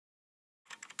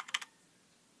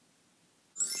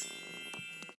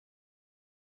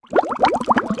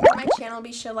channel,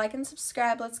 be sure to like and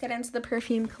subscribe. Let's get into the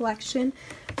perfume collection.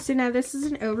 So now this is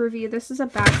an overview. This is a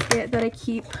basket that I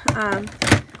keep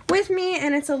with me,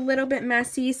 and it's a little bit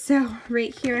messy. So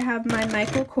right here I have my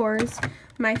Michael Kors,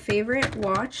 my favorite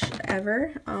watch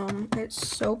ever. It's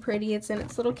so pretty. It's in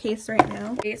its little case right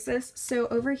now. So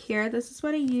over here, this is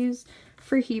what I use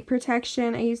for heat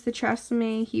protection. I use the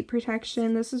Tresemme heat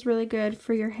protection. This is really good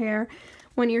for your hair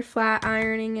when you're flat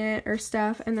ironing it or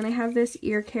stuff. And then I have this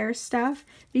ear care stuff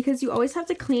because you always have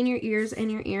to clean your ears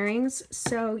and your earrings,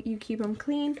 so you keep them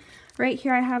clean. Right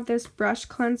here I have this brush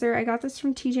cleanser. I got this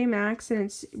from TJ Maxx, and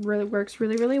it really works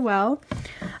really well.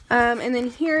 And then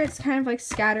here it's kind of like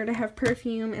scattered. I have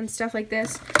perfume and stuff like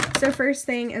this. So first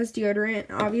thing is deodorant.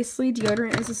 Obviously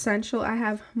deodorant is essential. I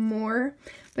have more,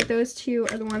 but those two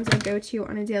are the ones I go to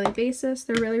on a daily basis.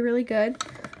 They're really good.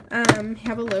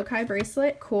 Have a loci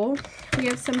bracelet. Cool. We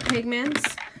have some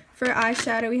pigments. For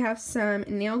eyeshadow, we have some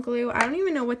nail glue. I don't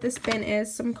even know what this bin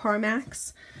is. Some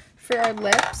Carmex. For our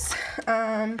lips,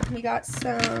 we got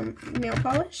some nail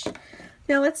polish.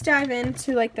 Now let's dive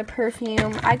into like the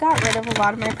perfume. I got rid of a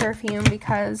lot of my perfume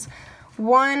because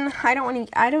one, I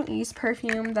don't use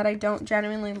perfume that I don't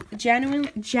genuinely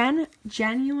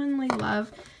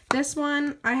love. This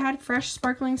one, I had Fresh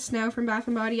Sparkling Snow from Bath &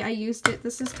 Body. I used it.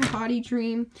 This is Tahiti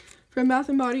Dream from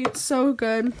Bath & Body. It's so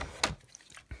good.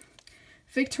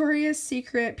 Victoria's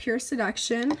Secret Pure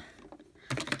Seduction.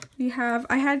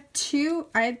 I had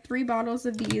 3 bottles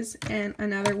of these and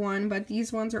another one, but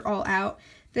these ones are all out.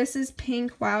 This is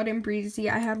Pink, Wild and Breezy.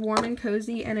 I had Warm and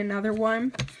Cozy and another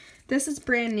one. This is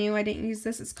brand new. I didn't use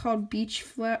this. It's called Beach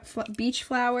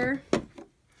Flower.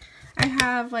 I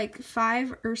have like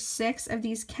 5 or 6 of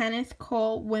these Kenneth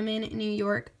Cole Women New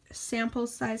York sample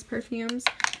size perfumes.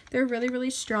 They're really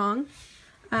strong.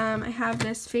 I have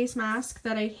this face mask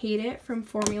that I hate it from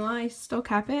Formula. I still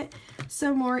kept it.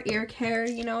 Some more ear care.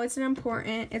 You know, it's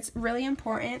really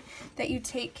important that you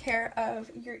take care of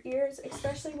your ears,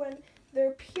 especially when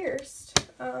they're pierced.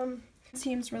 It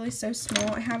seems really so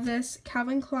small. I have this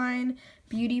Calvin Klein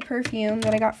beauty perfume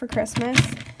that I got for Christmas.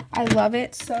 I love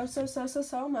it so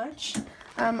much.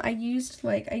 I used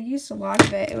a lot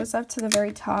of it. It was up to the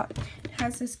very top. It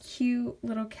has this cute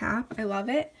little cap. I love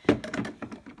it.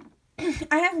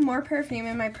 I have more perfume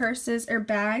in my purses or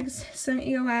bags. Some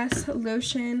EOS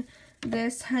lotion,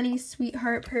 this Honey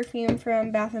Sweetheart perfume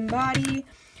from Bath & Body,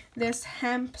 this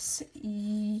Hemp's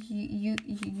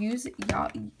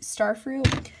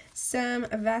Starfruit, some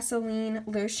Vaseline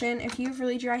lotion. If you have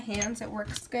really dry hands, it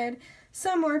works good.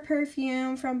 Some more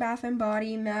perfume from Bath &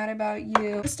 Body, Mad About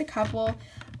You. Just a couple.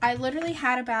 I literally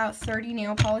had about 30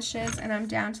 nail polishes, and I'm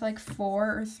down to like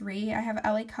 4 or 3. I have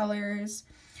LA Colors.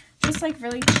 Just like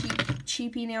really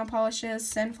cheapy nail polishes,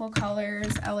 Sinful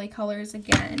Colors, LA Colors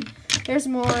again. There's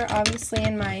more obviously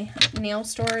in my nail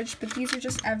storage, but these are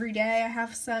just everyday. I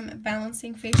have some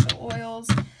balancing facial oils,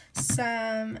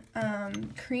 some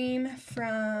cream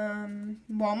from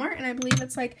Walmart, and I believe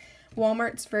it's like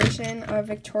Walmart's version of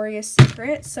Victoria's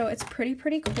Secret, so it's pretty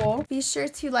cool. Be sure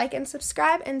to like and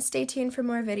subscribe and stay tuned for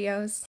more videos.